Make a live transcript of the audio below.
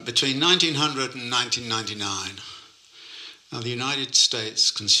Between 1900 and 1999, the United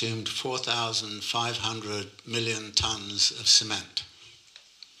States consumed 4,500 million tons of cement.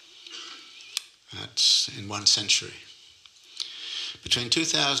 That's in 1 century. Between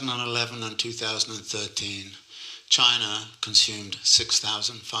 2011 and 2013, China consumed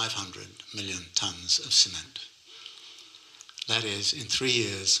 6,500 million tons of cement. That is, in 3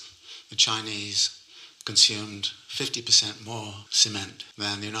 years, the Chinese consumed 50% more cement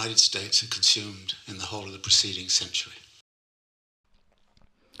than the United States had consumed in the whole of the preceding century.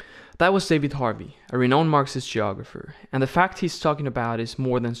 That was David Harvey, a renowned Marxist geographer, and the fact he's talking about is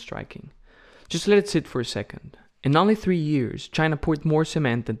more than striking. Just let it sit for a second. In only 3 years, China poured more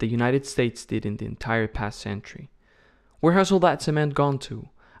cement than the United States did in the entire past century. Where has all that cement gone to?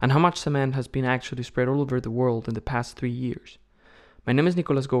 And how much cement has been actually spread all over the world in the past 3 years? My name is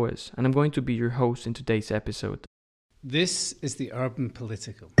Nicolas Goes, and I'm going to be your host in today's episode. This is The Urban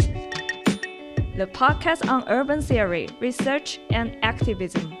Political, the podcast on urban theory, research, and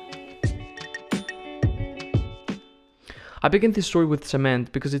activism. I begin this story with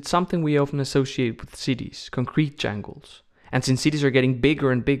cement because it's something we often associate with cities, concrete jungles. And since cities are getting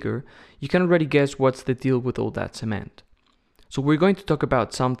bigger and bigger, you can already guess what's the deal with all that cement. So we're going to talk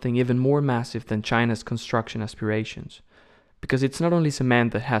about something even more massive than China's construction aspirations. Because it's not only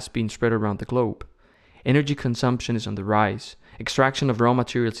cement that has been spread around the globe. Energy consumption is on the rise, extraction of raw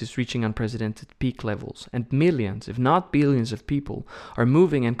materials is reaching unprecedented peak levels, and millions, if not billions of people are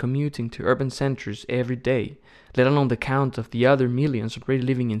moving and commuting to urban centers every day, let alone the count of the other millions already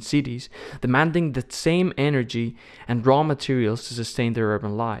living in cities, demanding the same energy and raw materials to sustain their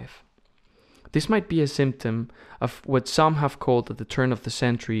urban life. This might be a symptom of what some have called at the turn of the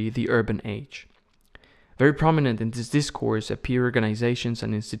century the urban age. Very prominent in this discourse appear organizations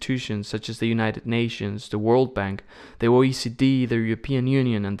and institutions such as the United Nations, the World Bank, the OECD, the European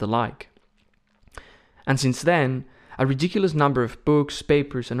Union, and the like. And since then, a ridiculous number of books,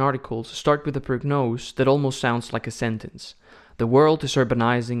 papers, and articles start with a prognose that almost sounds like a sentence. The world is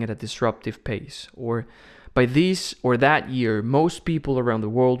urbanizing at a disruptive pace, or by this or that year, most people around the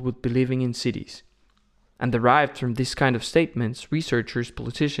world would be living in cities. And derived from this kind of statements, researchers,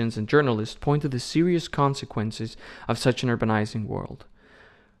 politicians, and journalists point to the serious consequences of such an urbanizing world.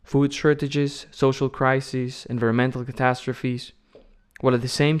 Food shortages, social crises, environmental catastrophes, while at the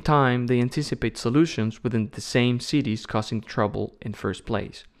same time they anticipate solutions within the same cities causing trouble in first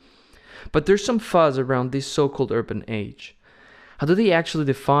place. But there's some fuzz around this so-called urban age. How do they actually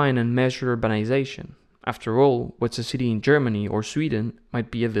define and measure urbanization? After all, what's a city in Germany or Sweden might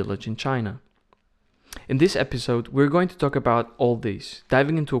be a village in China. In this episode, we're going to talk about all this,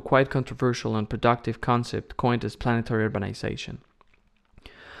 diving into a quite controversial and productive concept coined as planetary urbanization.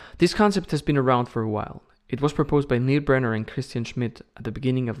 This concept has been around for a while. It was proposed by Neil Brenner and Christian Schmidt at the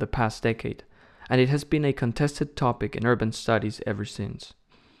beginning of the past decade, and it has been a contested topic in urban studies ever since.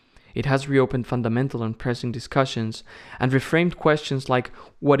 It has reopened fundamental and pressing discussions and reframed questions like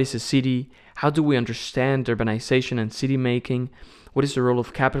what is a city, how do we understand urbanization and city making, what is the role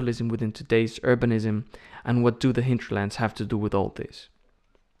of capitalism within today's urbanism, and what do the hinterlands have to do with all this?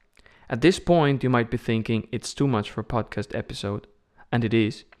 At this point, you might be thinking it's too much for a podcast episode, and it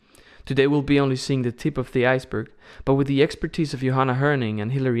is. Today we'll be only seeing the tip of the iceberg, but with the expertise of Johanna Herning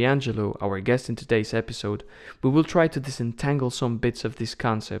and Hilary Angelo, our guest in today's episode, we will try to disentangle some bits of this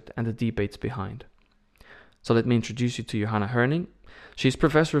concept and the debates behind. So let me introduce you to Johanna Herning. She is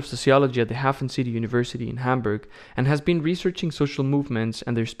professor of sociology at the Hafen City University in Hamburg and has been researching social movements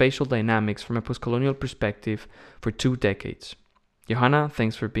and their spatial dynamics from a postcolonial perspective for 2 decades. Johanna,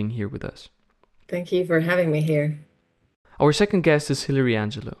 thanks for being here with us. Thank you for having me here. Our second guest is Hilary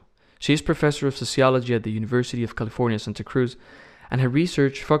Angelo. She is professor of sociology at the University of California, Santa Cruz, and her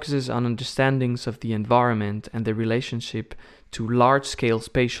research focuses on understandings of the environment and their relationship to large-scale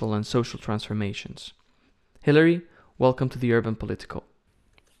spatial and social transformations. Hilary, welcome to the Urban Political.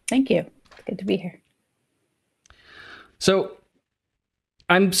 Thank you. It's good to be here. So,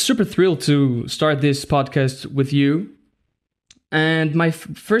 I'm super thrilled to start this podcast with you. And my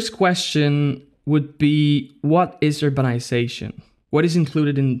first question would be, what is urbanization? What is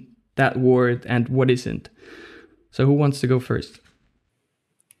included in that word and what isn't? So who wants to go first?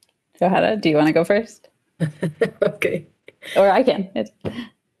 Johanna, do you want to go first? Okay. Or I can.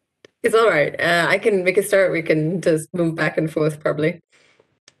 It's all right. I can make a start. We can just move back and forth probably.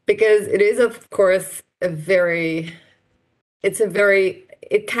 Because it is, of course, it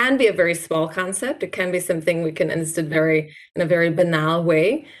can be a very small concept. It can be something we can understand in a very banal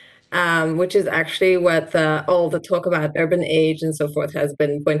way, which is actually what all the talk about urban age and so forth has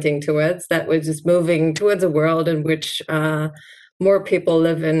been pointing towards, that we're just moving towards a world in which more people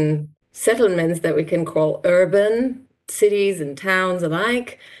live in settlements that we can call urban cities and towns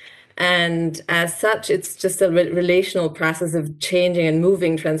alike. And as such, it's just a relational process of changing and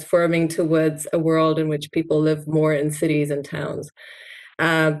moving, transforming towards a world in which people live more in cities and towns.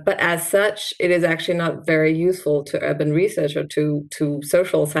 But as such, it is actually not very useful to urban research or to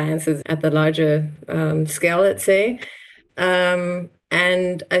social sciences at the larger scale, let's say.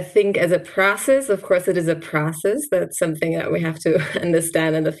 And I think as a process, of course, it is a process. That's something that we have to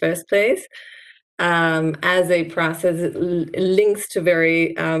understand in the first place. As a process, it links to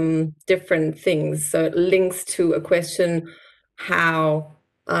very different things. So it links to a question how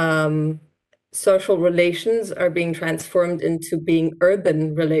social relations are being transformed into being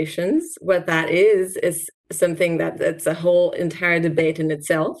urban relations. What that is something that's a whole entire debate in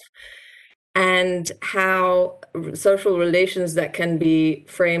itself. And how social relations that can be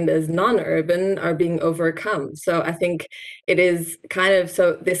framed as non-urban are being overcome. So I think it is kind of,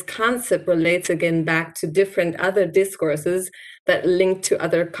 so this concept relates again back to different other discourses that link to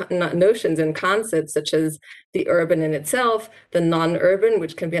other notions and concepts, such as the urban in itself, the non-urban,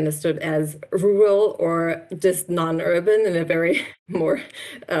 which can be understood as rural or just non-urban in a very more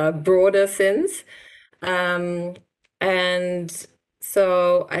broader sense. And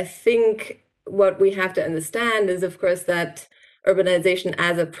so I think what we have to understand is, of course, that urbanization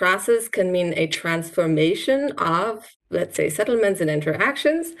as a process can mean a transformation of, let's say, settlements and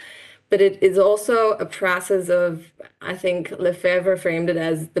interactions, but it is also a process of, I think Lefebvre framed it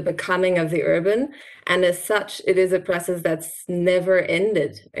as the becoming of the urban. And as such, it is a process that's never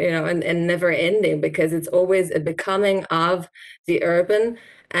ended, and never ending, because it's always a becoming of the urban.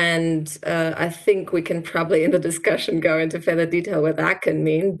 And I think we can probably in the discussion go into further detail what that can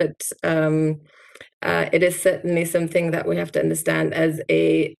mean, but it is certainly something that we have to understand as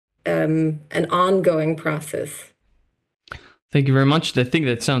an ongoing process. Thank you very much. I think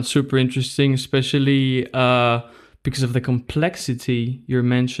that sounds super interesting, especially because of the complexity you're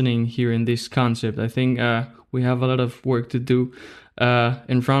mentioning here in this concept. I think we have a lot of work to do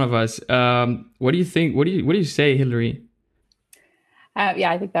in front of us. What do you think? What do you say, Hilary?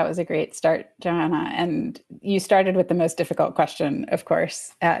 Yeah, I think that was a great start, Johanna. And you started with the most difficult question, of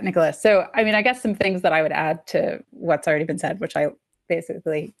course, Nicholas. So, I mean, I guess some things that I would add to what's already been said, which I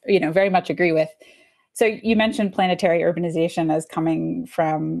basically, very much agree with. So you mentioned planetary urbanization as coming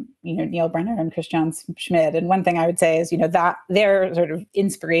from, Neil Brenner and Christian Schmid. And one thing I would say is, that their sort of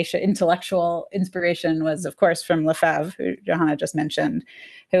intellectual inspiration was, of course, from Lefebvre, who Johanna just mentioned,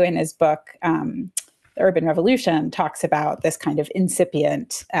 who in his book, The Urban Revolution, talks about this kind of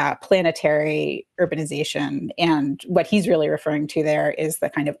incipient planetary urbanization. And what he's really referring to there is the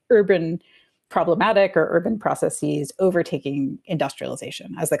kind of urban problematic or urban processes overtaking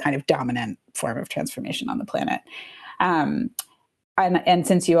industrialization as the kind of dominant form of transformation on the planet. And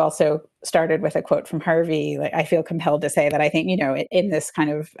since you also started with a quote from Harvey, I feel compelled to say that I think, in this kind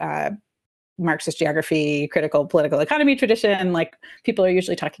of Marxist geography, critical political economy tradition, people are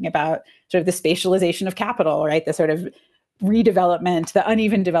usually talking about sort of the spatialization of capital, right? The sort of redevelopment, the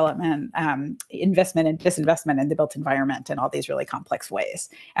uneven development, investment and disinvestment in the built environment in all these really complex ways,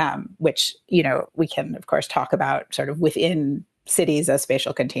 which, we can, of course, talk about sort of within cities as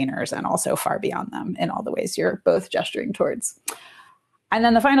spatial containers and also far beyond them in all the ways you're both gesturing towards. And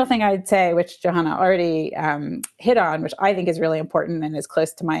then the final thing I'd say, which Johanna already hit on, which I think is really important and is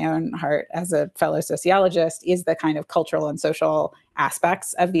close to my own heart as a fellow sociologist, is the kind of cultural and social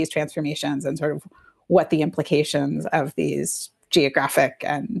aspects of these transformations and sort of what the implications of these geographic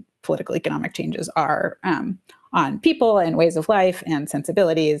and political economic changes are on people and ways of life and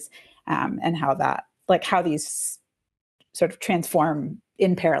sensibilities, and how these sort of transform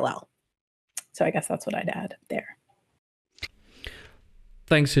in parallel. So I guess that's what I'd add there.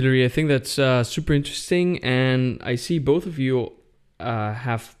 Thanks, Hilary. I think that's super interesting, and I see both of you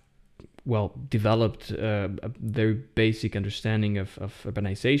have developed a very basic understanding of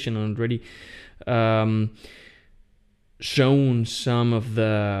urbanization and already shown some of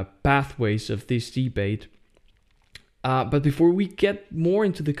the pathways of this debate. But before we get more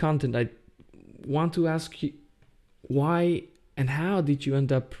into the content, I want to ask you, why and how did you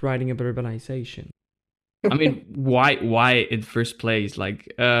end up writing about urbanization? I mean, why in the first place? You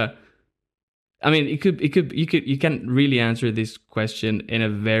can really answer this question in a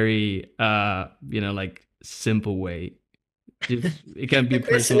very, simple way. It can be the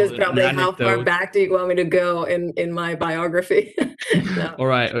question personal. is probably how far back do you want me to go in my biography? No. All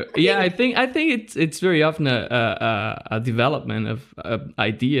right. Yeah, I think it's very often a development of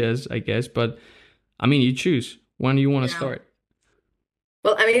ideas, I guess. But I mean, you choose when you want to start.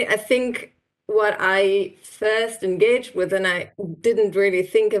 Well, I mean, I think what I first engaged with, and I didn't really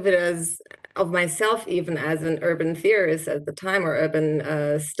think of it of myself even as an urban theorist at the time, or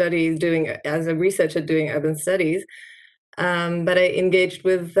urban studies, doing as a researcher doing urban studies, but I engaged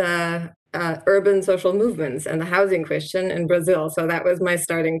with urban social movements and the housing question in Brazil. So that was my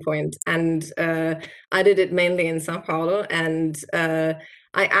starting point, and I did it mainly in Sao Paulo, and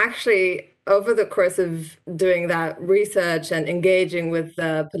I actually, over the course of doing that research and engaging with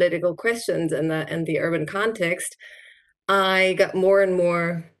political questions in the urban context, I got more and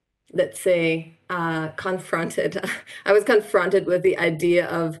more, let's say, confronted. I was confronted with the idea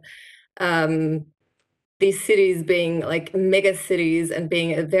of these cities being like mega cities and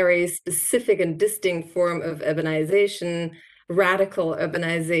being a very specific and distinct form of urbanization, radical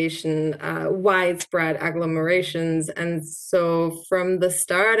urbanization, widespread agglomerations. And so from the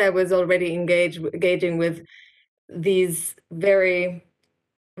start, I was already engaging with these very,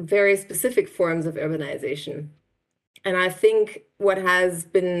 very specific forms of urbanization. And I think what has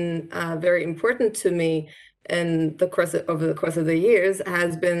been very important to me over the course of the years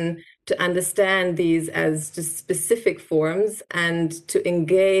has been to understand these as just specific forms, and to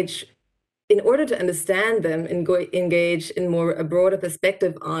engage, in order to understand them, and engage in a broader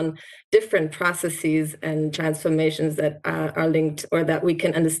perspective on different processes and transformations that are linked, or that we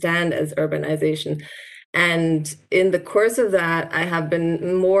can understand as urbanization. And in the course of that, I have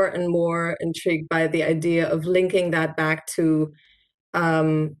been more and more intrigued by the idea of linking that back to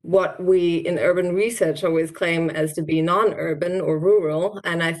what we in urban research always claim as to be non-urban or rural.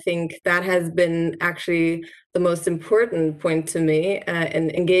 And I think that has been actually the most important point to me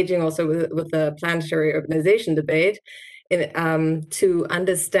in engaging also with the planetary urbanization debate, to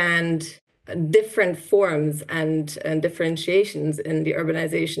understand different forms and differentiations in the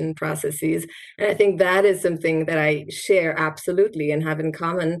urbanization processes. And I think that is something that I share absolutely and have in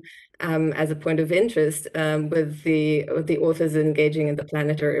common as a point of interest with the authors engaging in the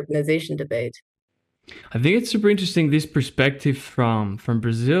planetary urbanization debate. I think it's super interesting, this perspective from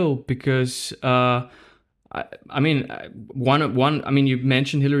Brazil, because I mean, you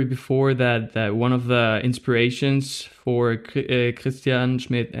mentioned, Hilary, before that one of the inspirations for Christian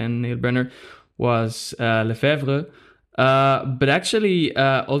Schmidt and Neil Brenner was Lefebvre, but actually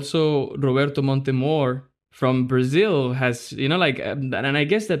also Roberto Montemor from Brazil has, and I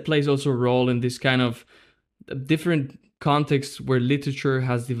guess that plays also a role in this kind of different context where literature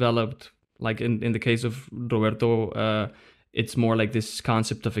has developed. Like in the case of Roberto, it's more like this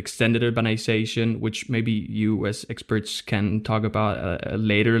concept of extended urbanization, which maybe you as experts can talk about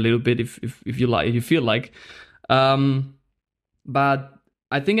later a little bit if you like, if you feel like. But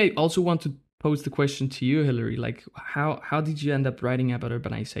I think I also want to pose the question to you, Hilary. Like, how did you end up writing about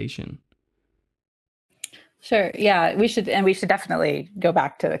urbanization? Sure. Yeah, we should definitely go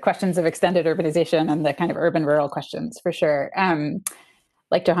back to the questions of extended urbanization and the kind of urban-rural questions for sure.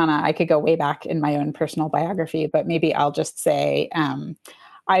 Like Johanna, I could go way back in my own personal biography, but maybe I'll just say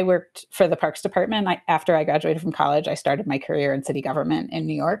I worked for the Parks Department. After I graduated from college, I started my career in city government in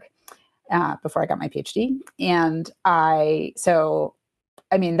New York before I got my PhD. And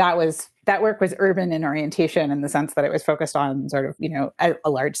that work was urban in orientation, in the sense that it was focused on sort of, a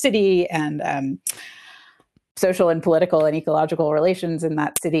large city and social and political and ecological relations in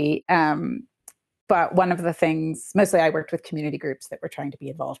that city. But one of the things, mostly I worked with community groups that were trying to be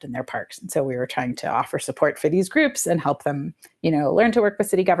involved in their parks. And so we were trying to offer support for these groups and help them, learn to work with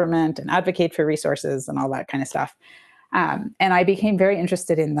city government and advocate for resources and all that kind of stuff. And I became very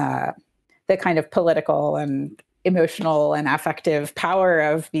interested in the kind of political and emotional and affective power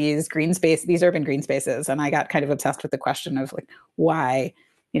of these urban green spaces. And I got kind of obsessed with the question of like, why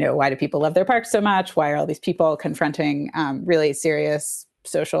do people love their parks so much? Why are all these people confronting really serious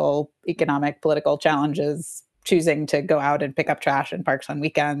social, economic, political challenges, choosing to go out and pick up trash in parks on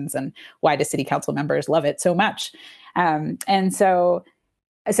weekends? And why do city council members love it so much? And so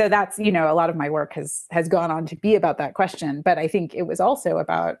that's, a lot of my work has gone on to be about that question. But I think it was also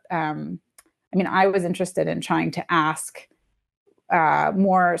about, I was interested in trying to ask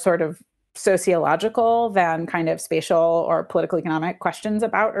more sort of sociological than kind of spatial or political economic questions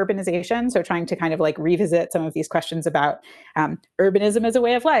about urbanization. So trying to kind of like revisit some of these questions about urbanism as a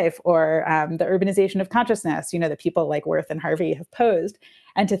way of life, or the urbanization of consciousness, that people like Wirth and Harvey have posed,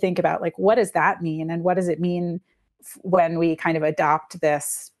 and to think about like, what does that mean? And what does it mean when we kind of adopt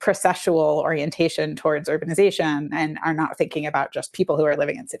this processual orientation towards urbanization and are not thinking about just people who are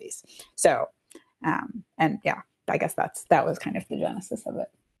living in cities? So, I guess that was kind of the genesis of it.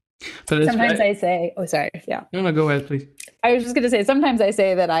 Sometimes I say, oh, sorry. Yeah. No, go ahead, please. I was just going to say, sometimes I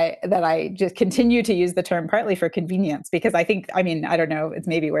say that I just continue to use the term partly for convenience, because I think, I mean, I don't know, it's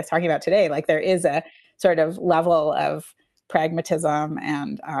maybe worth talking about today. Like there is a sort of level of pragmatism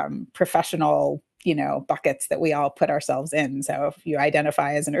and professional, buckets that we all put ourselves in. So if you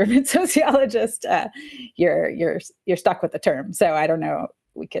identify as an urban sociologist, you're stuck with the term. So I don't know,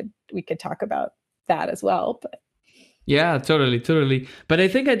 we could talk about that as well, but. Yeah, totally. But I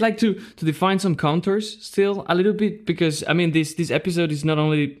think I'd like to define some contours still a little bit, because I mean this episode is not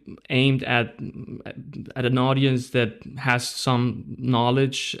only aimed at an audience that has some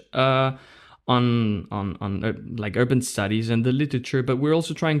knowledge on like urban studies and the literature, but we're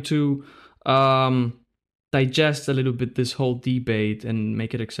also trying to digest a little bit this whole debate and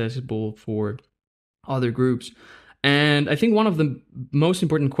make it accessible for other groups. And I think one of the most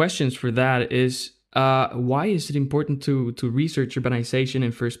important questions for that is, why is it important to research urbanization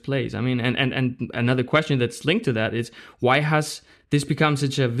in first place? I mean, and another question that's linked to that is, why has this become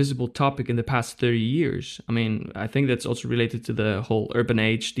such a visible topic in the past 30 years? I mean, I think that's also related to the whole urban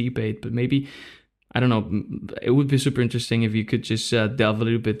age debate, but maybe, I don't know, it would be super interesting if you could just delve a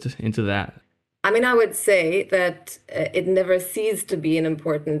little bit into that. I mean, I would say that it never ceased to be an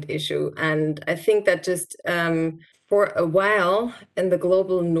important issue. And I think that just for a while in the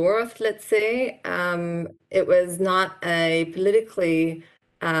global north, let's say, it was not a politically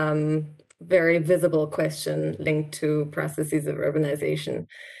very visible question linked to processes of urbanization.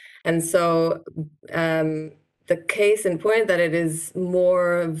 And so the case in point that it is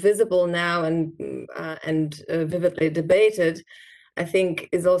more visible now and vividly debated, I think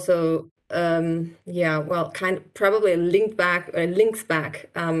is also probably links back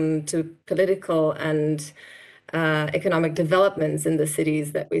to political and economic developments in the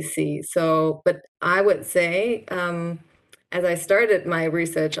cities that we see. So, but I would say, as I started my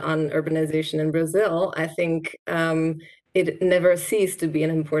research on urbanization in Brazil, I think it never ceased to be an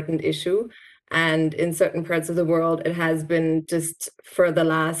important issue. And in certain parts of the world, it has been just for the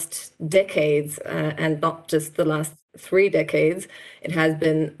last decades, and not just the last 3 decades. It has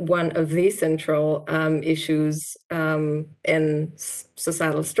been one of the central issues in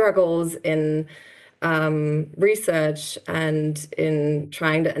societal struggles, in research, and in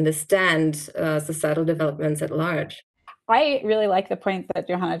trying to understand societal developments at large. I really like the point that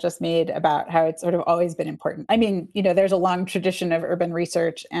Johanna just made about how it's sort of always been important. I mean, there's a long tradition of urban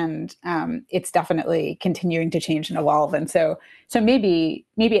research, and it's definitely continuing to change and evolve. And so maybe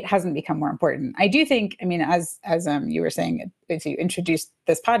it hasn't become more important. I do think, I mean, as you were saying, as you introduced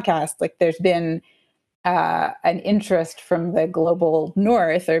this podcast, like there's been an interest from the global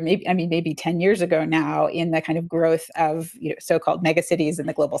north, or maybe 10 years ago now, in the kind of growth of so-called megacities in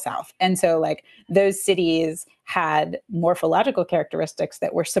the global south. And so like those cities had morphological characteristics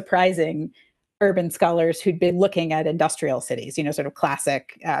that were surprising urban scholars who'd been looking at industrial cities, sort of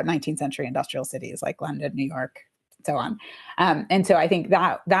classic 19th century industrial cities like London, New York, and so on. And so I think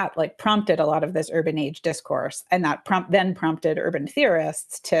that like prompted a lot of this urban age discourse, and that then prompted urban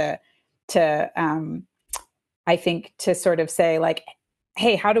theorists to I think to sort of say like,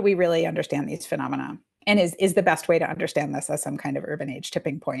 hey, how do we really understand these phenomena? And is the best way to understand this as some kind of urban age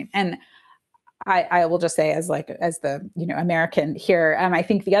tipping point? And I will just say, as the American here, I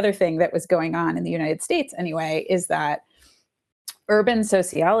think the other thing that was going on in the United States anyway is that urban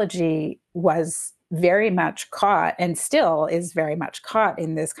sociology was very much caught, and still is very much caught,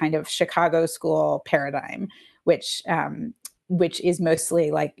 in this kind of Chicago school paradigm, which is mostly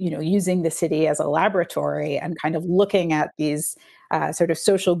like, using the city as a laboratory and kind of looking at these sort of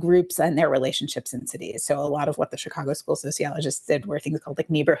social groups and their relationships in cities. So a lot of what the Chicago school sociologists did were things called like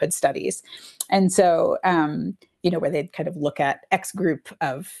neighborhood studies. And so, where they'd kind of look at X group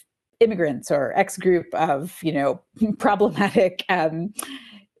of immigrants or X group of, problematic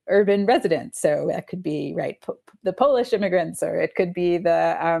urban residents. So that could be the Polish immigrants, or it could be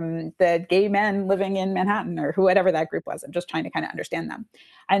the gay men living in Manhattan, or whatever that group was. I'm just trying to kind of understand them.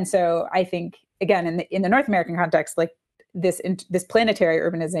 And so I think, again, in the North American context, like this planetary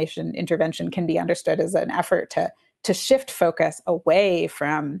urbanization intervention can be understood as an effort to shift focus away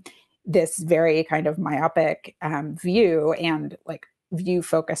from this very kind of myopic view, and like view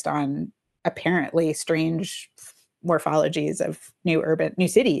focused on apparently strange morphologies of new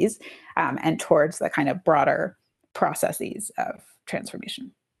cities, and towards the kind of broader processes of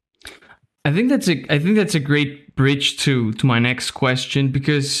transformation. I think that's a great bridge to my next question,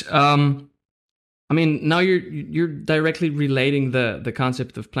 because now you're directly relating the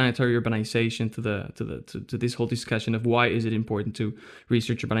concept of planetary urbanization to this whole discussion of why is it important to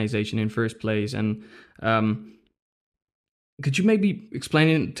research urbanization in first place. And could you maybe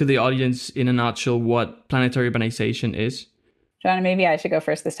explain to the audience in a nutshell what planetary urbanization is? Joanna, maybe I should go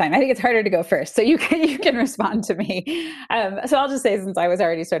first this time. I think it's harder to go first, so you can respond to me. So I'll just say, since I was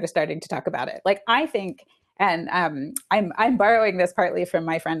already sort of starting to talk about it, like I think, and I'm borrowing this partly from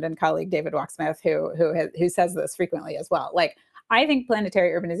my friend and colleague David Walksmith, who says this frequently as well. Like I think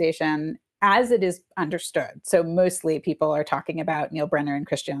planetary urbanization, as it is understood, so mostly people are talking about Neil Brenner and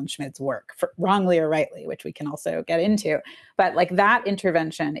Christian Schmid's work, wrongly or rightly, which we can also get into. But like that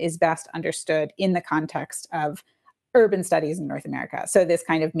intervention is best understood in the context of urban studies in North America. So this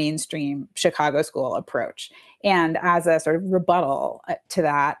kind of mainstream Chicago school approach. And as a sort of rebuttal to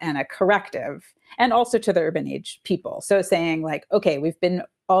that and a corrective, and also to the urban age people. So saying like, okay, we've been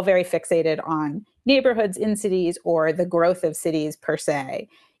all very fixated on neighborhoods in cities or the growth of cities per se.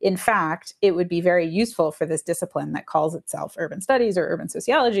 In fact, it would be very useful for this discipline that calls itself urban studies or urban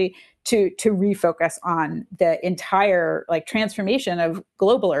sociology to refocus on the entire like transformation of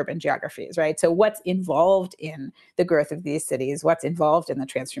global urban geographies, right? So what's involved in the growth of these cities, what's involved in the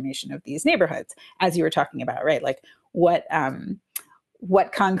transformation of these neighborhoods, as you were talking about, right? Like what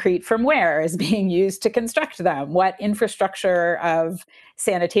concrete from where is being used to construct them, what infrastructure of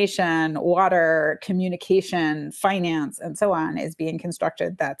sanitation, water, communication, finance, and so on is being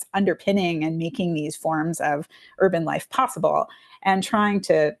constructed that's underpinning and making these forms of urban life possible, and trying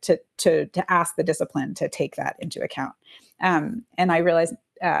to ask the discipline to take that into account. And I realize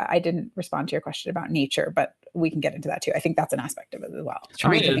I didn't respond to your question about nature, but we can get into that too. I think that's an aspect of it as well.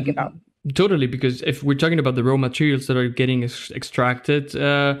 Trying to think about. Totally, because if we're talking about the raw materials that are getting extracted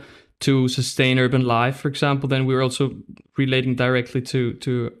to sustain urban life, for example, then we're also relating directly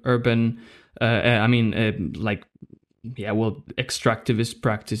to urban, extractivist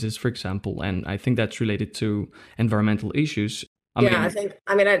practices, for example. And I think that's related to environmental issues.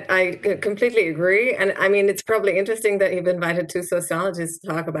 I completely agree. And I mean, it's probably interesting that you've invited two sociologists to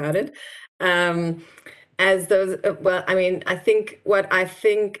talk about it. I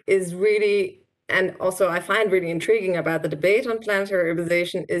think is really, and also I find really intriguing about the debate on planetary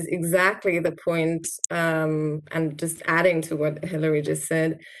urbanization is exactly the point, and just adding to what Hilary just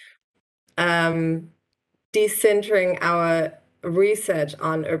said, decentering our research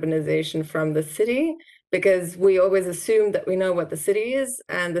on urbanization from the city, because we always assume that we know what the city is,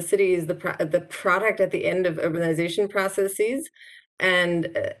 and the city is the product at the end of urbanization processes.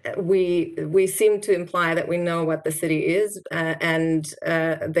 And we seem to imply that we know what the city is, and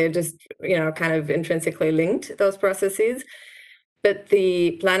they're just, kind of intrinsically linked, those processes. But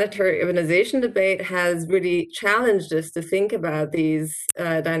the planetary urbanization debate has really challenged us to think about these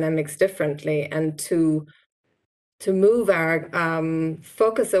dynamics differently, and to move our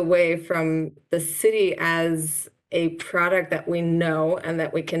focus away from the city as a product that we know and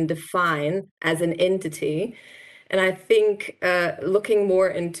that we can define as an entity. And I think looking more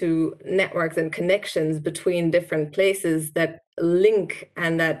into networks and connections between different places that link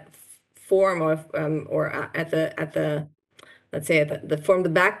and that form of, form the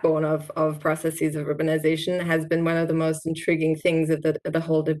backbone of processes of urbanization has been one of the most intriguing things of the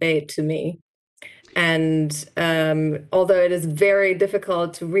whole debate to me. And although it is very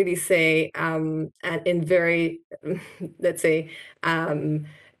difficult to really say in very, let's say,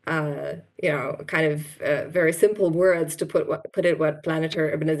 very simple words to put it what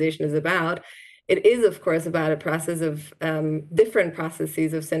planetary urbanization is about, it is, of course, about a process of different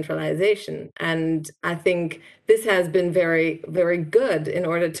processes of centralization. And I think this has been very, very good in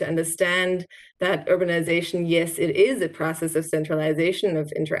order to understand that urbanization, yes, it is a process of centralization, of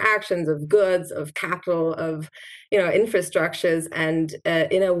interactions, of goods, of capital, of infrastructures, and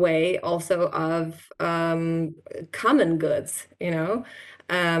in a way also of common goods,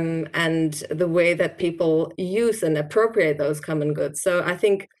 and the way that people use and appropriate those common goods. So I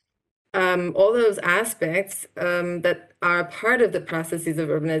think all those aspects that are part of the processes of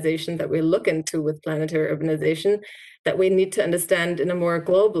urbanization that we look into with planetary urbanization, that we need to understand in a more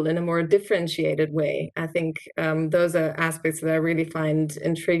global, in a more differentiated way. I think those are aspects that I really find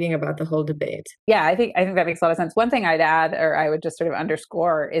intriguing about the whole debate. Yeah, I think that makes a lot of sense. One thing I'd add, or I would just sort of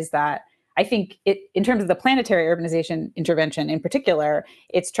underscore, is that I think in terms of the planetary urbanization intervention in particular,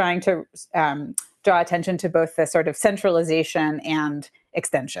 it's trying to draw attention to both the sort of centralization and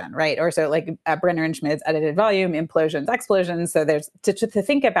extension, right? Or so like Brenner and Schmid's edited volume, implosions, explosions. So there's to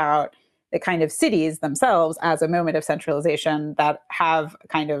think about the kind of cities themselves as a moment of centralization that have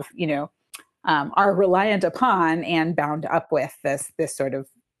kind of, are reliant upon and bound up with this sort of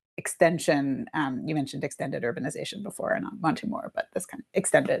extension. You mentioned extended urbanization before, and I want to more, but this kind of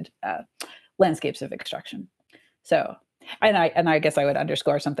extended landscapes of extraction. So, and I guess I would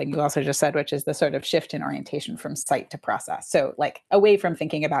underscore something you also just said, which is the sort of shift in orientation from site to process. So like away from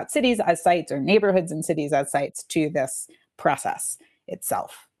thinking about cities as sites or neighborhoods and cities as sites to this process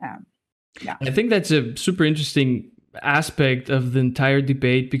itself. Yeah. I think that's a super interesting aspect of the entire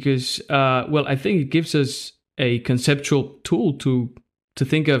debate because, I think it gives us a conceptual tool to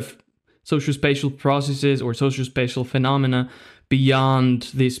think of social-spatial processes or social-spatial phenomena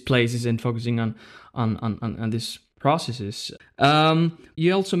beyond these places and focusing on these processes.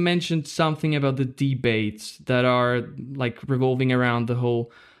 You also mentioned something about the debates that are like revolving around the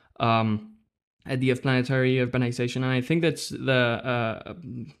whole idea of planetary urbanization, and I think that's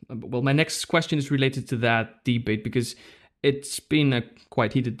my next question is related to that debate because it's been a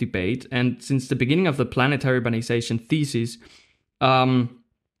quite heated debate, and since the beginning of the planetary urbanization thesis,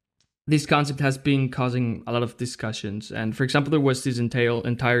 this concept has been causing a lot of discussions. And for example, there was this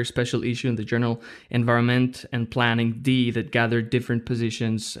entire special issue in the journal Environment and Planning D that gathered different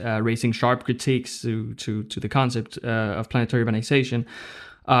positions, raising sharp critiques to the concept of planetary urbanization.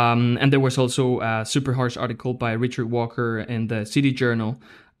 And there was also a super harsh article by Richard Walker in the City Journal.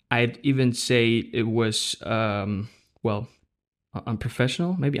 I'd even say it was,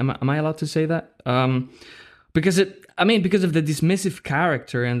 unprofessional. Maybe am I allowed to say that? Because of the dismissive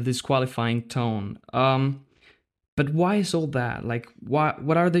character and disqualifying tone. But why is all that? Like,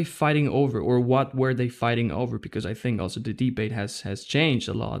 what are they fighting over, or what were they fighting over? Because I think also the debate has changed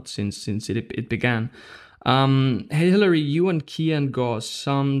a lot since it began. Hilary, you and Kian Goss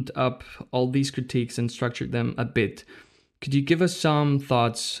summed up all these critiques and structured them a bit. Could you give us some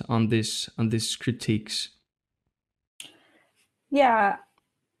thoughts on these critiques? Yeah,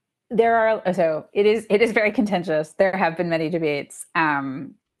 there are. So it is very contentious. There have been many debates.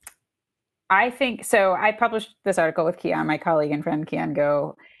 I think so. I published this article with Kian, my colleague and friend Kian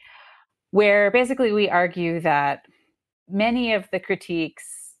Go, where basically we argue that many of the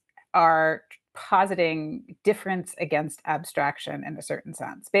critiques are positing difference against abstraction in a certain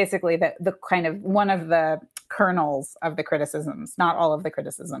sense. Basically, the kind of one of the kernels of the criticisms, not all of the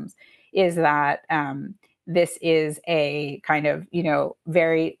criticisms, is that this is a kind of,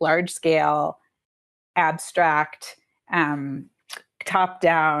 very large scale, abstract,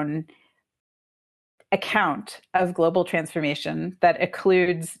 top-down account of global transformation that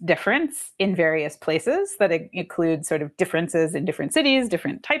includes difference in various places, that includes sort of differences in different cities,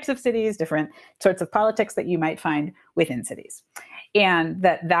 different types of cities, different sorts of politics that you might find within cities. And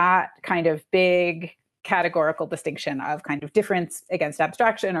that kind of big categorical distinction of kind of difference against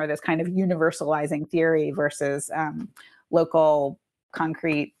abstraction, or this kind of universalizing theory versus local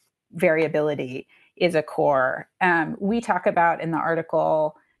concrete variability, is a core. We talk about in the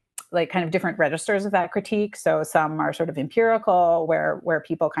article like kind of different registers of that critique. So some are sort of empirical, where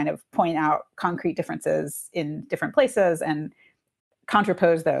people kind of point out concrete differences in different places and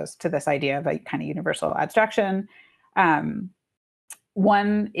contrapose those to this idea of a kind of universal abstraction.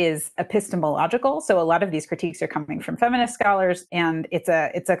 One is epistemological. So a lot of these critiques are coming from feminist scholars, and it's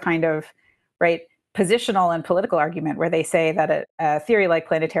a kind of positional and political argument where they say that a theory like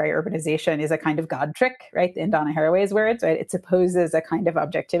planetary urbanization is a kind of God trick, right? In Donna Haraway's words, right? It supposes a kind of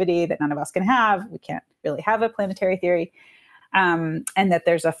objectivity that none of us can have. We can't really have a planetary theory. And that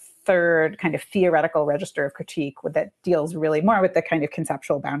there's a third kind of theoretical register of critique that deals really more with the kind of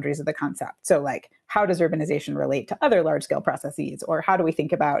conceptual boundaries of the concept. So like, how does urbanization relate to other large scale processes? Or how do we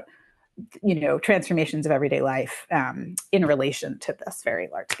think about, transformations of everyday life in relation to this very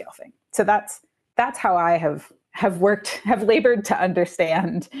large scale thing? So that's how I have labored to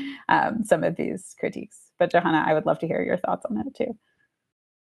understand some of these critiques. But Johanna, I would love to hear your thoughts on that too.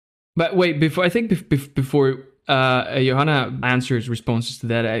 But wait, before Johanna answers responses to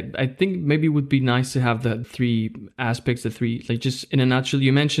that, I think maybe it would be nice to have the three aspects, like just in a nutshell.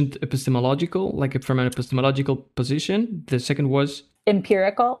 You mentioned epistemological, like from an epistemological position. The second was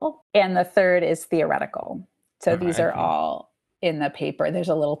empirical, and the third is theoretical. So these are all in the paper. There's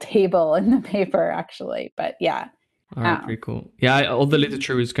a little table in the paper, actually. But yeah. All right, pretty cool. Yeah, all the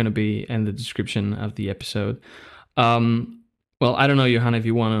literature is going to be in the description of the episode. Well, I don't know, Johanna, if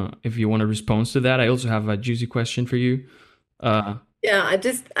you wanna respond to that. I also have a juicy question for you.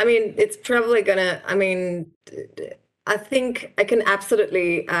 It's probably gonna. I think I can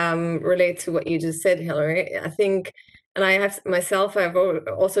absolutely relate to what you just said, Hilary. I think, and I've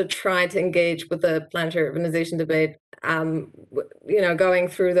also tried to engage with the planetary urbanization debate. Going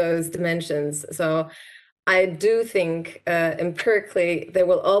through those dimensions. So I do think empirically there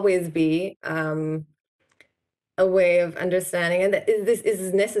will always be a way of understanding, and this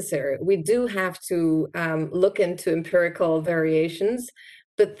is necessary. We do have to look into empirical variations,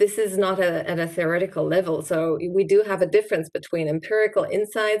 but this is not at a theoretical level. So we do have a difference between empirical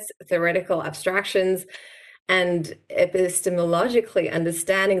insights, theoretical abstractions, and epistemologically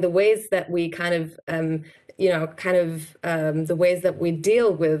understanding the ways that we kind of kind of the ways that we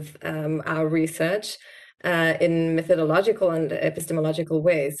deal with our research in methodological and epistemological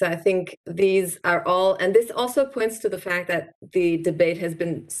ways. So I think these are all, and this also points to the fact that the debate has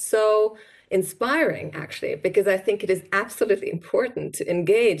been so inspiring, actually, because I think it is absolutely important to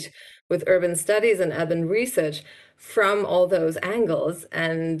engage with urban studies and urban research from all those angles,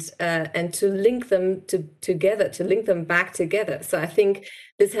 and to link them together, to link them back together. So I think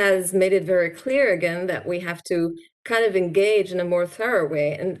this has made it very clear again that we have to kind of engage in a more thorough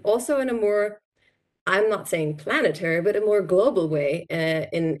way, and also in a more, I'm not saying planetary, but a more global way,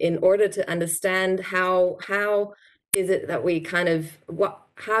 in order to understand how is it that we kind of,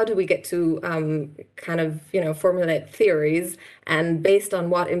 how do we get to kind of, formulate theories, and based on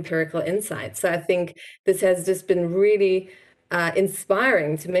what empirical insights. So I think this has just been really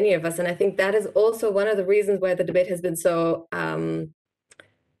inspiring to many of us. And I think that is also one of the reasons why the debate has been so,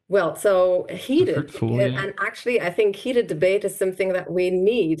 so heated. Fruitful, yeah. And actually, I think heated debate is something that we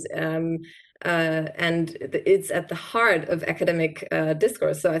need. And it's at the heart of academic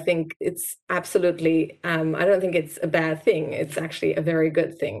discourse. So I think it's absolutely, I don't think it's a bad thing. It's actually a very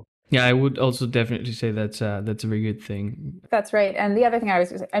good thing. Yeah, I would also definitely say that's a very good thing. That's right. And the other thing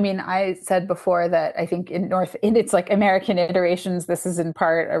I said before that I think in its like American iterations, this is in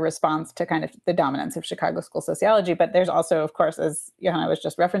part a response to kind of the dominance of Chicago school sociology. But there's also, of course, as Johanna was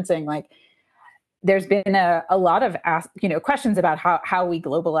just referencing, like, there's been a lot of questions about how we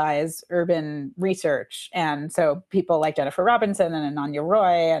globalize urban research, and so people like Jennifer Robinson and Ananya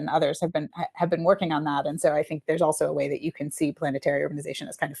Roy and others have been working on that. And so I think there's also a way that you can see planetary urbanization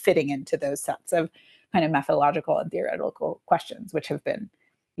as kind of fitting into those sets of kind of methodological and theoretical questions, which have been,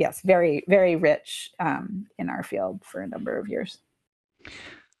 yes, very, very rich in our field for a number of years.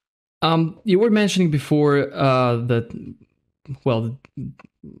 You were mentioning before that, well,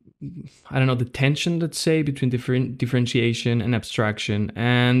 I don't know, the tension, let's say, between differentiation and abstraction.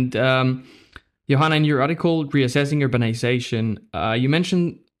 And Johanna, in your article, Reassessing Urbanization, you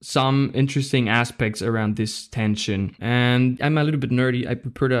mentioned some interesting aspects around this tension. And I'm a little bit nerdy. I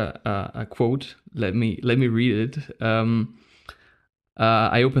prepared a quote. Let me read it.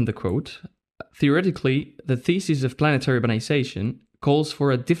 I opened the quote. Theoretically, the thesis of planetary urbanization calls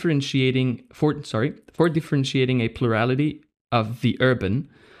for differentiating a plurality of the urban,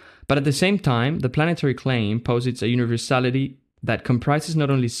 but at the same time, the planetary claim posits a universality that comprises not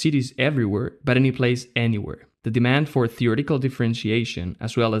only cities everywhere, but any place anywhere. The demand for theoretical differentiation,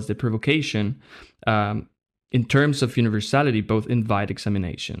 as well as the provocation in terms of universality, both invite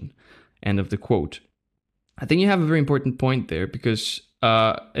examination. End of the quote. I think you have a very important point there, because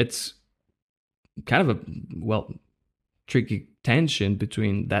it's kind of a, tricky tension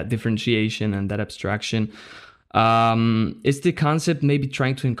between that differentiation and that abstraction. Is the concept maybe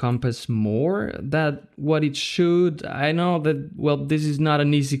trying to encompass more than what it should? I know that, this is not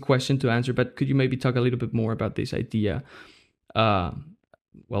an easy question to answer, but could you maybe talk a little bit more about this idea,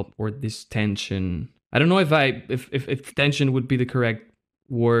 or this tension? I don't know if tension would be the correct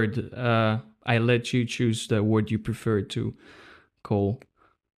word. I let you choose the word you prefer to call.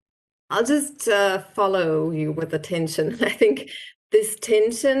 I'll just follow you with the tension. I think this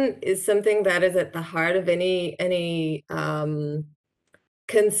tension is something that is at the heart of any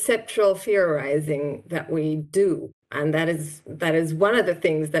conceptual theorizing that we do, and that is one of the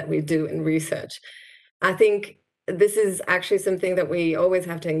things that we do in research. I think this is actually something that we always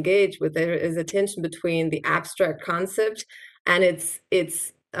have to engage with. There is a tension between the abstract concept and it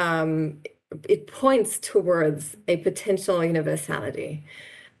points towards a potential universality.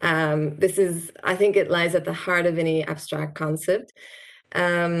 I think it lies at the heart of any abstract concept.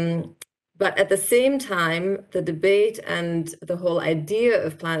 But at the same time, the debate and the whole idea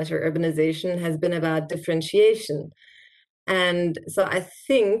of planetary urbanization has been about differentiation. And so I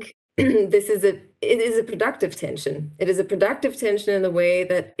think it is a productive tension. It is a productive tension in the way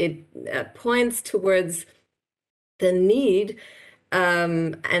that it points towards the need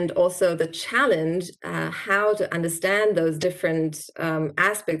and also the challenge, how to understand those different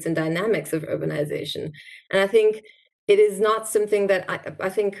aspects and dynamics of urbanization. And I think it is not something that I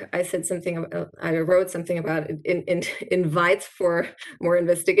think I said something, I wrote something about in invites for more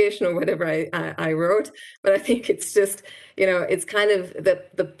investigation or whatever I wrote, but I think it's just, it's kind of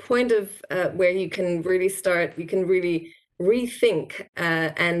the point of where you can really start, you can really rethink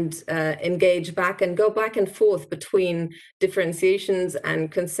and engage back and go back and forth between differentiations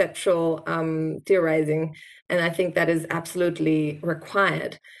and conceptual theorizing. And I think that is absolutely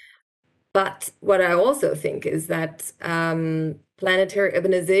required. But what I also think is that planetary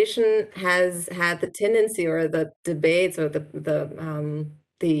urbanization has had the tendency, or the debates, or the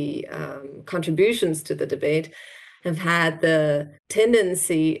the contributions to the debate have had the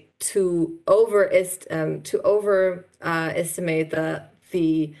tendency to overestimate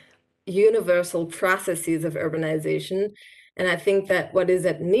the universal processes of urbanization. And I think that what is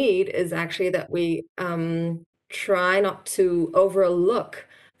at need is actually that we try not to overlook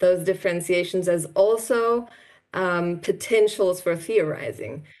those differentiations as also potentials for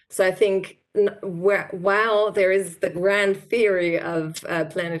theorizing. So I think while there is the grand theory of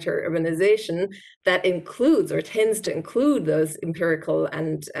planetary urbanization that includes or tends to include those empirical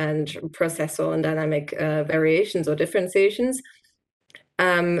and processual and dynamic variations or differentiations,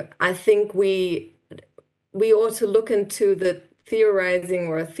 I think we ought to look into the theorizing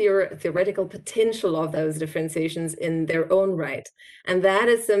or theoretical potential of those differentiations in their own right. And that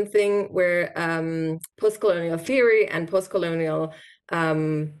is something where postcolonial theory and postcolonial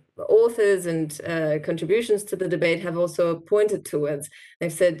authors and contributions to the debate have also pointed towards.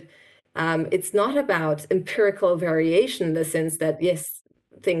 They've said it's not about empirical variation in the sense that, yes,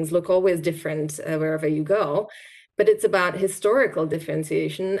 things look always different wherever you go, but it's about historical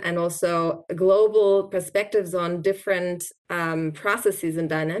differentiation and also global perspectives on different processes and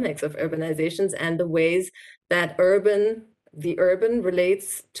dynamics of urbanizations and the ways that the urban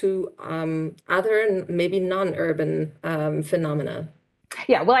relates to other and maybe non-urban phenomena.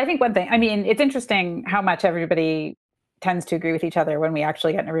 Yeah, well, I think one thing, I mean, it's interesting how much everybody tends to agree with each other when we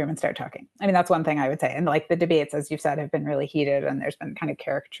actually get in a room and start talking. I mean, that's one thing I would say. And like the debates, as you've said, have been really heated, and there's been kind of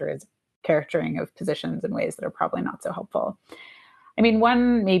caricaturing of positions in ways that are probably not so helpful. I mean,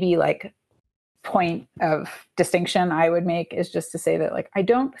 one maybe like point of distinction I would make is just to say that like, I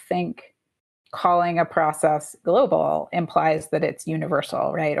don't think calling a process global implies that it's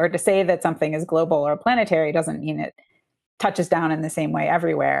universal, right? Or to say that something is global or planetary doesn't mean it touches down in the same way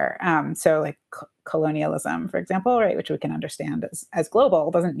everywhere. So like colonialism, for example, right, which we can understand as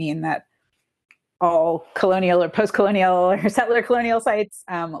global, doesn't mean that all colonial or post-colonial or settler colonial sites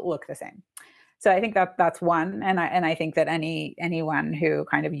look the same. So I think that's one, and I think that anyone who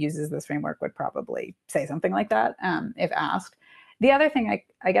kind of uses this framework would probably say something like that if asked. The other thing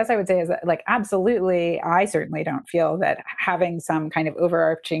I guess I would say is that, like, absolutely, I certainly don't feel that having some kind of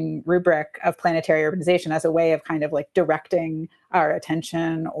overarching rubric of planetary urbanization as a way of kind of like directing our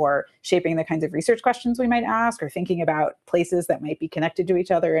attention or shaping the kinds of research questions we might ask or thinking about places that might be connected to each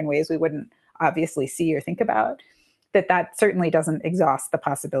other in ways we wouldn't obviously see or think about, that certainly doesn't exhaust the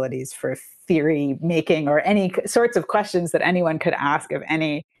possibilities for theory making or any sorts of questions that anyone could ask of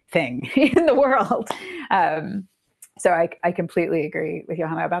anything in the world. So I completely agree with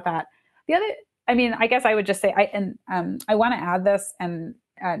Johanna about that. The other, I mean, I guess I would just say, I want to add this, and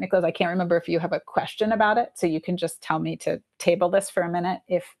Nicholas, I can't remember if you have a question about it, so you can just tell me to table this for a minute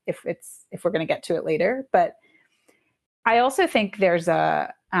if we're going to get to it later. But I also think there's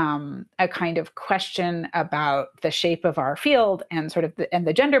a kind of question about the shape of our field and sort of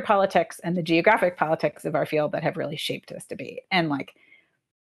the gender politics and the geographic politics of our field that have really shaped this debate. And like,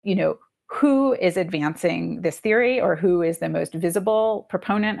 you know, who is advancing this theory or who is the most visible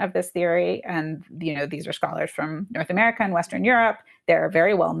proponent of this theory? And, you know, these are scholars from North America and Western Europe. They're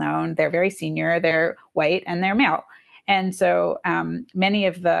very well known, they're very senior, they're white, and they're male. And so many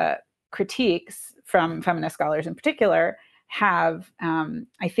of the critiques from feminist scholars in particular have,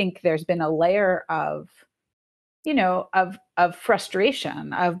 I think there's been a layer of, you know, of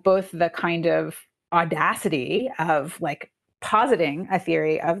frustration of both the kind of audacity of like positing a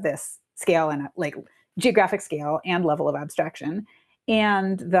theory of this scale and like geographic scale and level of abstraction,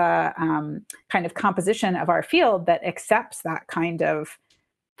 and the kind of composition of our field that accepts that kind of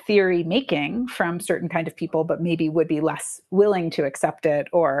theory making from certain kind of people, but maybe would be less willing to accept it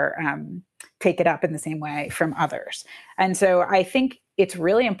or take it up in the same way from others. And so I think it's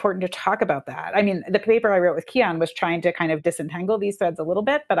really important to talk about that. I mean, the paper I wrote with Kian was trying to kind of disentangle these threads a little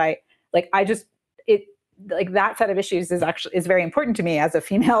bit, but like that set of issues is very important to me as a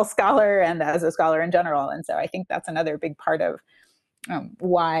female scholar and as a scholar in general. And so I think that's another big part of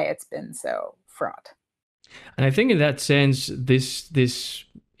why it's been so fraught. And I think in that sense, this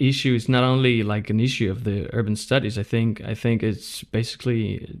issue is not only like an issue of the urban studies. I think it's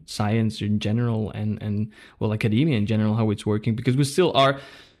basically science in general and well, academia in general, how it's working, because we still are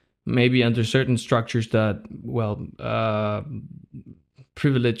maybe under certain structures that, well,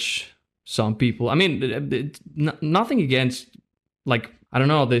 privilege some people. I mean, nothing against, like, I don't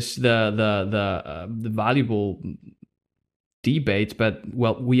know, the valuable debates, but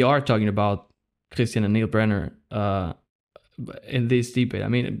well, we are talking about Christian and Neil Brenner in this debate. I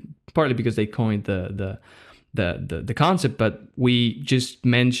mean, partly because they coined the concept, but we just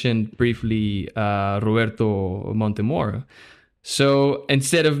mentioned briefly Roberto Montemor, So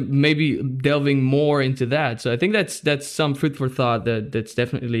instead of maybe delving more into that, so I think that's some food for thought that's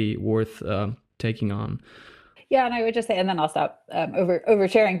definitely worth taking on. Yeah, and I would just say, and then I'll stop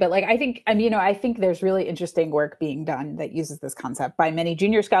oversharing. But like, I think, I think there's really interesting work being done that uses this concept by many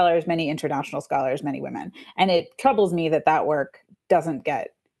junior scholars, many international scholars, many women, and it troubles me that work doesn't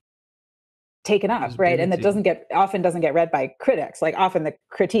get taken up, right? And that often doesn't get read by critics. Like often the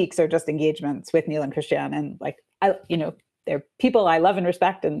critiques are just engagements with Neil and Christian, and like they're people I love and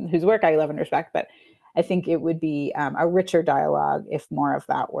respect, and whose work I love and respect. But I think it would be a richer dialogue if more of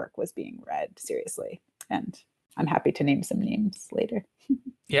that work was being read seriously. And I'm happy to name some names later.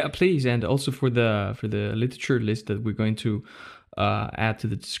 Yeah, please, and also for the literature list that we're going to add to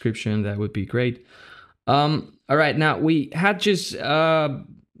the description, that would be great. All right, now we had just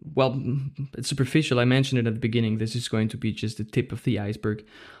it's superficial. I mentioned it at the beginning. This is going to be just the tip of the iceberg.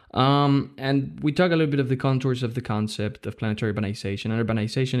 And we talk a little bit of the contours of the concept of planetary urbanization and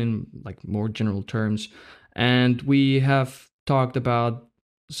urbanization in like more general terms. And we have talked about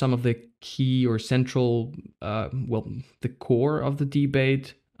some of the key or central, the core of the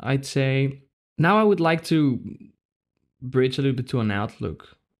debate, I'd say. Now I would like to bridge a little bit to an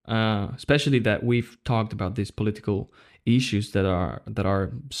outlook, especially that we've talked about these political issues that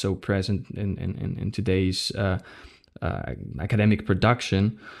are so present in today's academic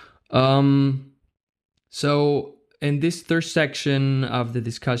production. So in this third section of the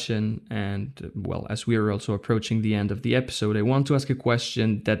discussion, and as we are also approaching the end of the episode, I want to ask a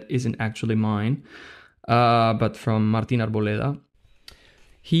question that isn't actually mine, but from Martin Arboleda.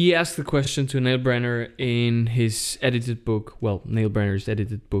 He asked the question to Neil Brenner in his edited book, Neil Brenner's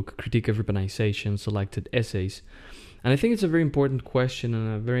edited book, Critique of Urbanization, Selected Essays. And I think it's a very important question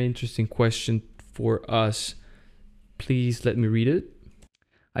and a very interesting question for us. Please let me read it.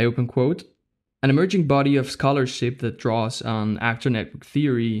 I open quote. An emerging body of scholarship that draws on actor network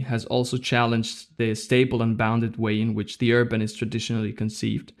theory has also challenged the stable and bounded way in which the urban is traditionally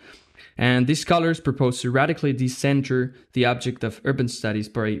conceived. And these scholars propose to radically decenter the object of urban studies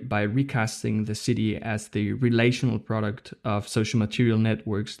by recasting the city as the relational product of social material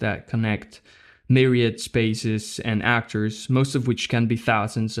networks that connect myriad spaces and actors, most of which can be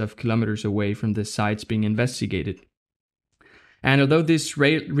thousands of kilometers away from the sites being investigated. And although this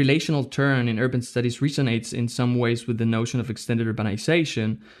relational turn in urban studies resonates in some ways with the notion of extended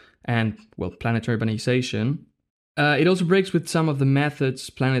urbanization and, planetary urbanization, it also breaks with some of the methods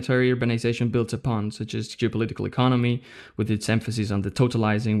planetary urbanization builds upon, such as geopolitical economy, with its emphasis on the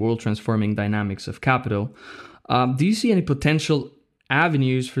totalizing, world-transforming dynamics of capital. Do you see any potential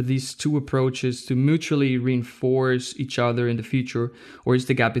avenues for these two approaches to mutually reinforce each other in the future, or is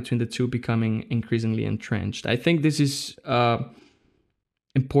the gap between the two becoming increasingly entrenched? I think this is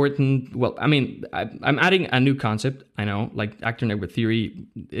important. I'm adding a new concept. I know, like actor network theory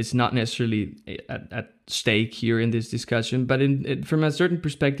is not necessarily at stake here in this discussion, but from a certain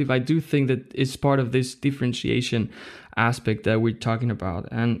perspective, I do think that it's part of this differentiation aspect that we're talking about.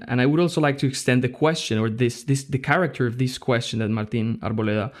 And I would also like to extend the question, or the character of this question that Martin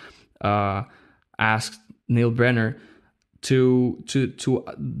Arboleda asked Neil Brenner to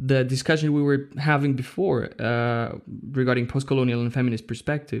the discussion we were having before regarding post-colonial and feminist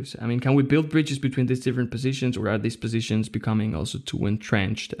perspectives. I mean, can we build bridges between these different positions, or are these positions becoming also too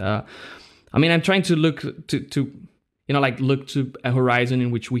entrenched? I'm trying to look to a horizon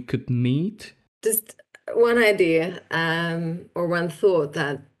in which we could meet. Just one idea or one thought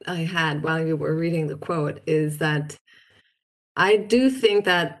that I had while you were reading the quote is that I do think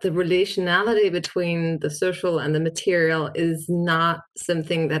that the relationality between the social and the material is not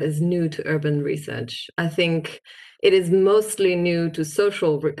something that is new to urban research. I think it is mostly new to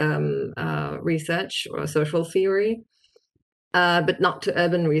social research or social theory, but not to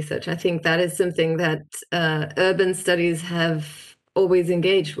urban research. I think that is something that urban studies have always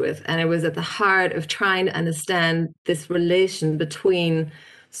engaged with, and it was at the heart of trying to understand this relation between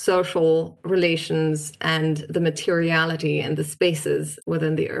social relations and the materiality and the spaces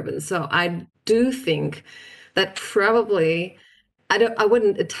within the urban. So I do think that probably I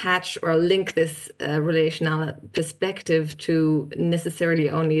wouldn't attach or link this relational perspective to necessarily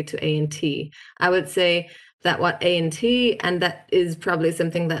only to A&T. I would say that what A&T, and that is probably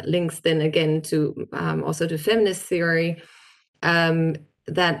something that links then again to also to feminist theory,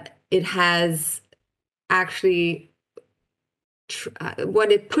 that it has actually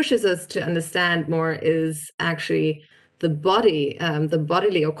what it pushes us to understand more is actually the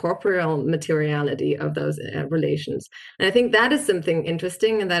bodily or corporeal materiality of those relations. And I think that is something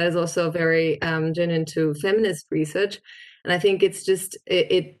interesting, and that is also very genuine to feminist research. And I think it's just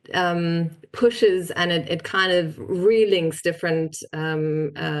it pushes and it kind of relinks different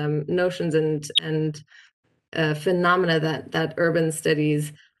notions and phenomena that urban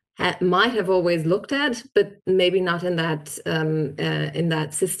studies might have always looked at, but maybe not in that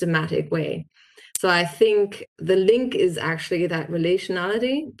systematic way. So I think the link is actually that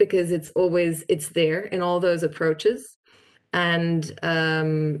relationality, because it's there in all those approaches. And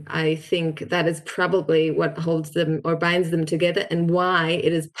I think that is probably what holds them or binds them together, and why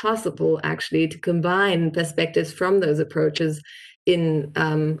it is possible actually to combine perspectives from those approaches in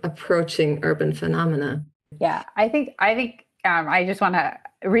approaching urban phenomena. Yeah, I think I just want to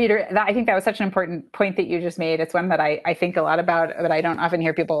reiterate that. I think that was such an important point that you just made. It's one that I think a lot about, but I don't often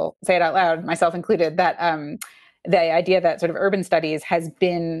hear people say it out loud, myself included, that the idea that sort of urban studies has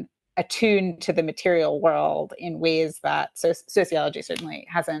been attuned to the material world in ways that sociology certainly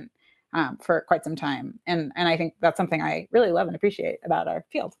hasn't for quite some time. And I think that's something I really love and appreciate about our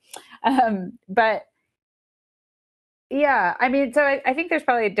field. But yeah, I mean, so I think there's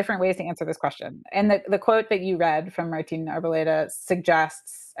probably different ways to answer this question. And the quote that you read from Martín Arboleda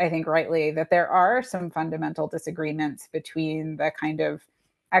suggests, I think rightly, that there are some fundamental disagreements between the kind of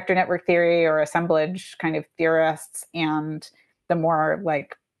actor network theory or assemblage kind of theorists and the more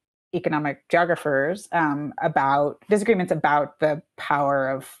like economic geographers about disagreements about the power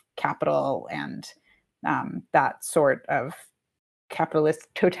of capital and that sort of capitalist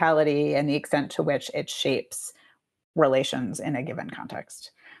totality and the extent to which it shapes relations in a given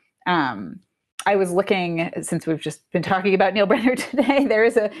context. I was looking, since we've just been talking about Neil Brenner today, there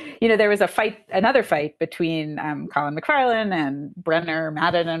was another fight between Colin McFarlane and Brenner,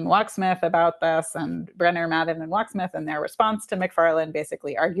 Madden, and Walksmith about this, and Brenner, Madden, and Walksmith and their response to McFarlane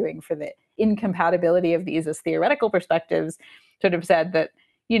basically arguing for the incompatibility of these as theoretical perspectives, sort of said that,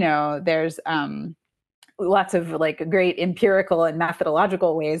 there's lots of like great empirical and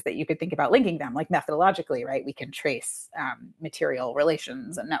methodological ways that you could think about linking them. Like methodologically, right, we can trace material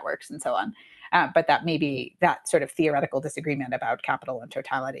relations and networks and so on. But that maybe that sort of theoretical disagreement about capital and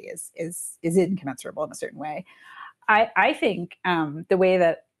totality is incommensurable in a certain way. I think the way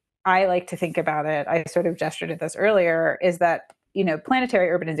that I like to think about it, I sort of gestured at this earlier, is that planetary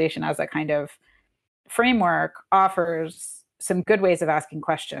urbanization as a kind of framework offers some good ways of asking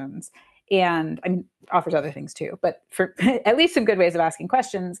questions. And I mean, offers other things too, but for at least some good ways of asking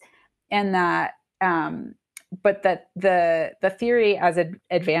questions. And that, but that the theory as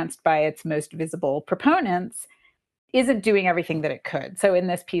advanced by its most visible proponents isn't doing everything that it could. So in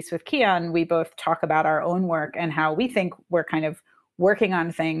this piece with Kian, we both talk about our own work and how we think we're kind of working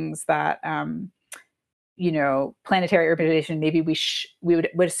on things that, planetary urbanization, maybe we would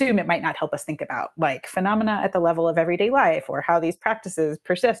assume it might not help us think about, like phenomena at the level of everyday life, or how these practices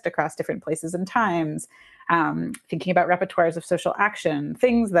persist across different places and times, thinking about repertoires of social action,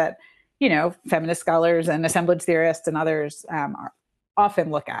 things that, feminist scholars and assemblage theorists and others often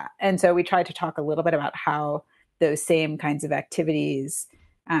look at. And so we try to talk a little bit about how those same kinds of activities,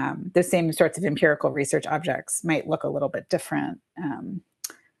 those same sorts of empirical research objects might look a little bit different,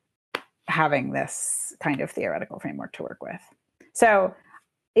 having this kind of theoretical framework to work with. So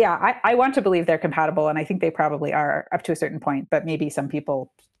yeah, I want to believe they're compatible, and I think they probably are up to a certain point, but maybe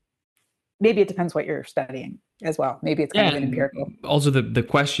it depends what you're studying as well. Maybe it's kind of an empirical. Also the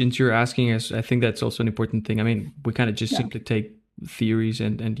questions you're asking is, I think that's also an important thing. I mean, we kind of just simply take theories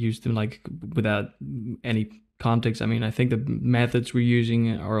and use them like without any context. I mean, I think the methods we're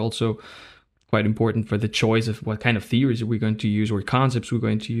using are also quite important for the choice of what kind of theories we're going to use or concepts we're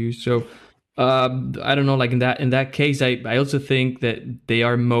going to use. So I don't know, like in that case, I also think that they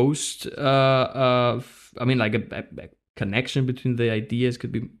are most a connection between the ideas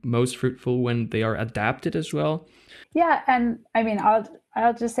could be most fruitful when they are adapted as well. Yeah, and I mean,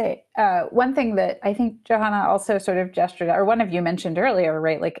 I'll just say one thing that I think Johanna also sort of gestured at, or one of you mentioned earlier,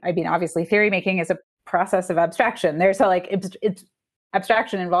 right? Like, I mean, obviously theory making is a process of abstraction. There's it's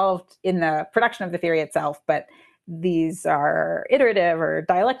abstraction involved in the production of the theory itself, but these are iterative or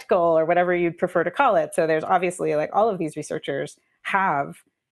dialectical or whatever you'd prefer to call it. So there's obviously, like, all of these researchers have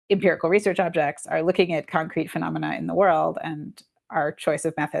empirical research objects, are looking at concrete phenomena in the world, and our choice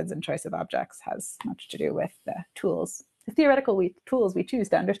of methods and choice of objects has much to do with the tools, the theoretical tools we choose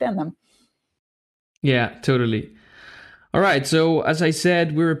to understand them. Yeah, totally. All right. So as I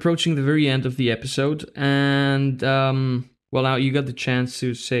said, we're approaching the very end of the episode, and well, now you got the chance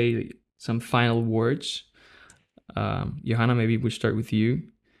to say some final words. Johanna, maybe we'll start with you.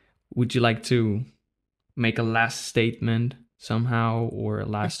 Would you like to make a last statement somehow, or a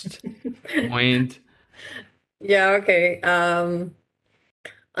last point? Yeah, okay.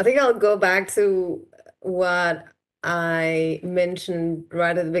 I think I'll go back to what I mentioned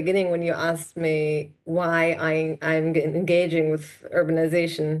right at the beginning when you asked me why I'm engaging with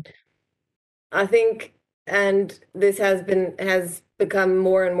urbanization. I think, and this has become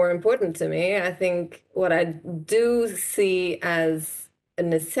more and more important to me. I think what I do see as a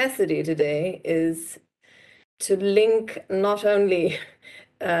necessity today is to link not only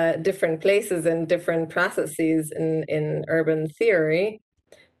different places and different processes in urban theory,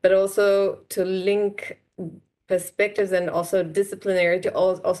 but also to link perspectives and also disciplinary, to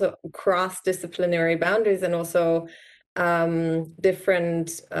also cross-disciplinary boundaries, and also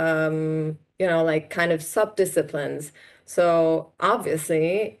different, like kind of sub-disciplines. So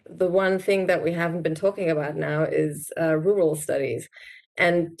obviously, the one thing that we haven't been talking about now is rural studies.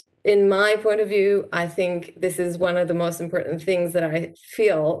 And in my point of view, I think this is one of the most important things that I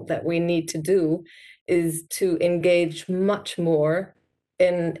feel that we need to do, is to engage much more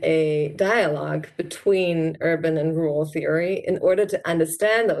in a dialogue between urban and rural theory in order to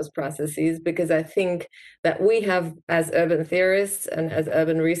understand those processes, because I think that we have, as urban theorists and as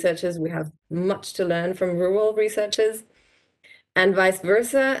urban researchers, we have much to learn from rural researchers, and vice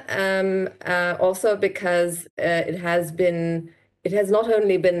versa. Also because it has not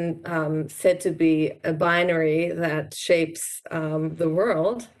only been said to be a binary that shapes the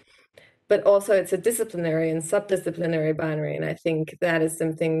world, but also it's a disciplinary and subdisciplinary binary. And I think that is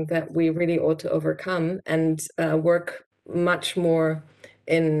something that we really ought to overcome and work much more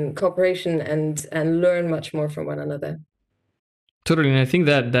in cooperation and learn much more from one another. Totally, and I think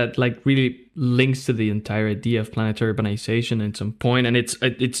that like really links to the entire idea of planetary urbanization at some point, and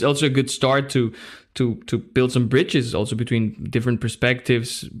it's also a good start to build some bridges also between different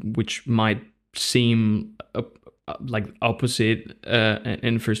perspectives, which might seem like opposite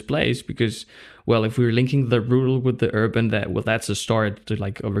in first place, because, well, if we're linking the rural with the urban, that's a start to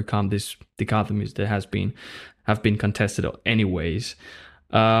like overcome these dichotomies that have been contested anyways.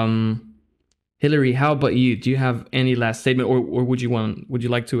 Hilary, how about you? Do you have any last statement, or would you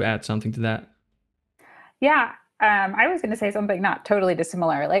like to add something to that? Yeah, I was going to say something not totally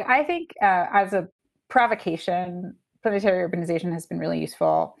dissimilar. Like, I think as a provocation, planetary urbanization has been really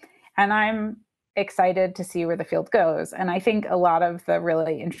useful, and I'm excited to see where the field goes. And I think a lot of the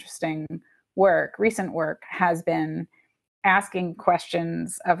really interesting recent work, has been asking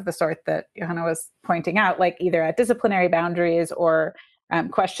questions of the sort that Johanna was pointing out, like either at disciplinary boundaries or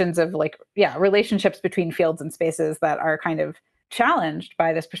questions of relationships between fields and spaces that are kind of challenged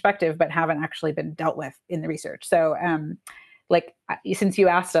by this perspective, but haven't actually been dealt with in the research. So since you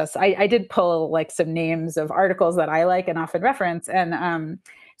asked us, I did pull like some names of articles that I like and often reference. And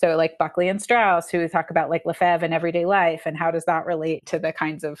so like Buckley and Strauss, who talk about like Lefebvre and everyday life, and how does that relate to the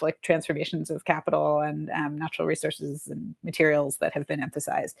kinds of like transformations of capital and natural resources and materials that have been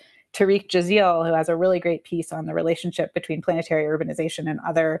emphasized. Tariq Jazil, who has a really great piece on the relationship between planetary urbanization and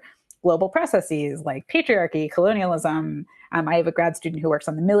other global processes like patriarchy, colonialism. I have a grad student who works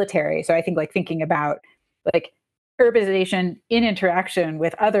on the military. So I think like thinking about like urbanization in interaction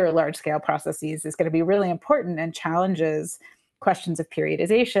with other large scale processes is going to be really important, and challenges questions of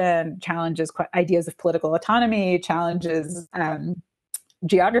periodization, challenges ideas of political autonomy, challenges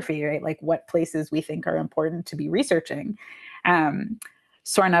geography, right? Like what places we think are important to be researching.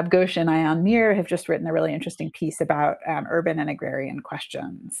 Swarnab Ghosh and Ayan Mir have just written a really interesting piece about urban and agrarian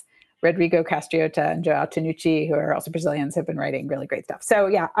questions. Rodrigo Castriota and Joao Tanucci, who are also Brazilians, have been writing really great stuff. So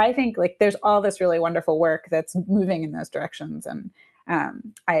yeah, I think like there's all this really wonderful work that's moving in those directions. And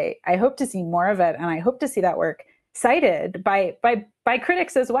I hope to see more of it. And I hope to see that work cited by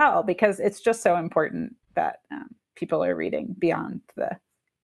critics as well, because it's just so important that people are reading beyond the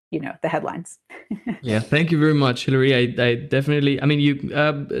headlines. Yeah, thank you very much, Hilary. I definitely, I mean,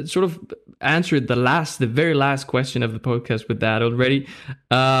 you sort of answered the very last question of the podcast with that already.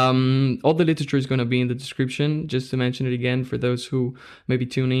 All the literature is going to be in the description, just to mention it again for those who maybe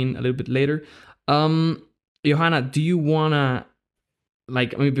tune in a little bit later. Johanna, do you want to,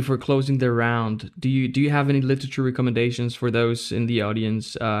 before closing the round, do you have any literature recommendations for those in the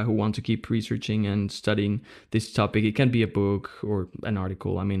audience who want to keep researching and studying this topic? It can be a book or an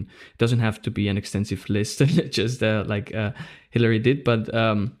article. I mean, it doesn't have to be an extensive list, just like Hilary did, but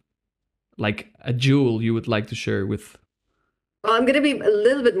like a jewel you would like to share with. Well, I'm going to be a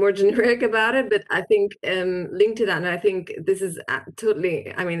little bit more generic about it, but I think linked to that, and I think this is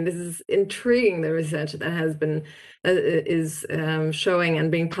this is intriguing, the research that has been, is showing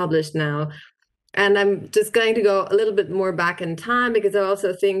and being published now. And I'm just going to go a little bit more back in time, because I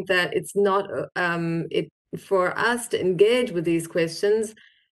also think that it's not, for us to engage with these questions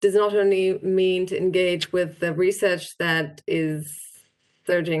does not only mean to engage with the research that is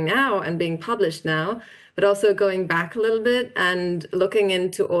surging now and being published now, but also going back a little bit and looking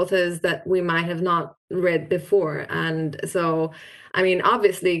into authors that we might have not read before. And so, I mean,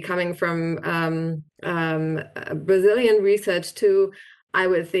 obviously coming from Brazilian research too, I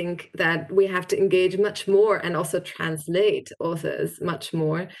would think that we have to engage much more and also translate authors much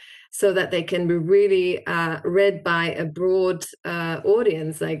more so that they can be really read by a broad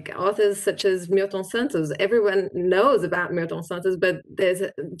audience, like authors such as Milton Santos. Everyone knows about Milton Santos, but there's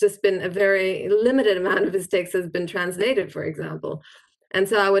just been a very limited amount of his text has been translated, for example. And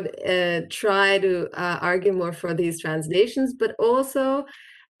so I would try to argue more for these translations, but also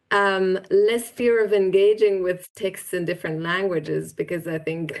less fear of engaging with texts in different languages, because I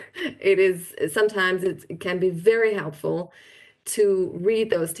think sometimes it can be very helpful to read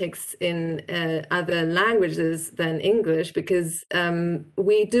those texts in other languages than English, because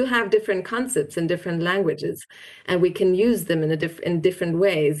we do have different concepts in different languages, and we can use them in different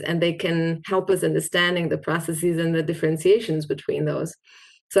ways, and they can help us understanding the processes and the differentiations between those.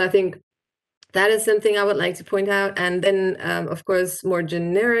 So I think that is something I would like to point out. And then, of course, more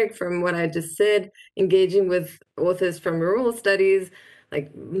generic from what I just said, engaging with authors from rural studies.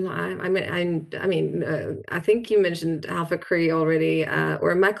 Like, I think you mentioned Alpha Cree already,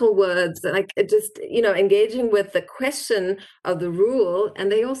 or Michael Woods, like just, engaging with the question of the rule. And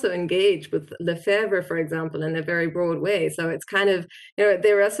they also engage with Lefebvre, for example, in a very broad way. So it's kind of,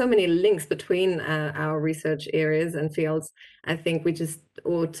 there are so many links between our research areas and fields. I think we just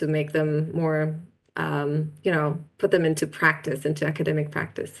ought to make them more, put them into practice, into academic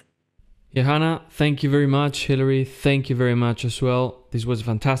practice. Yeah, Hannah, thank you very much. Hilary, thank you very much as well. This was a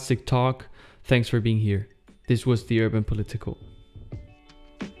fantastic talk. Thanks for being here. This was The Urban Political.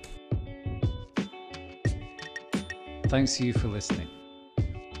 Thanks to you for listening.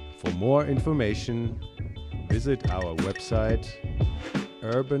 For more information, visit our website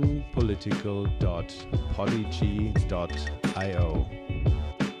urbanpolitical.podigy.io.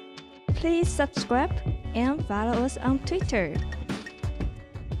 Please subscribe and follow us on Twitter.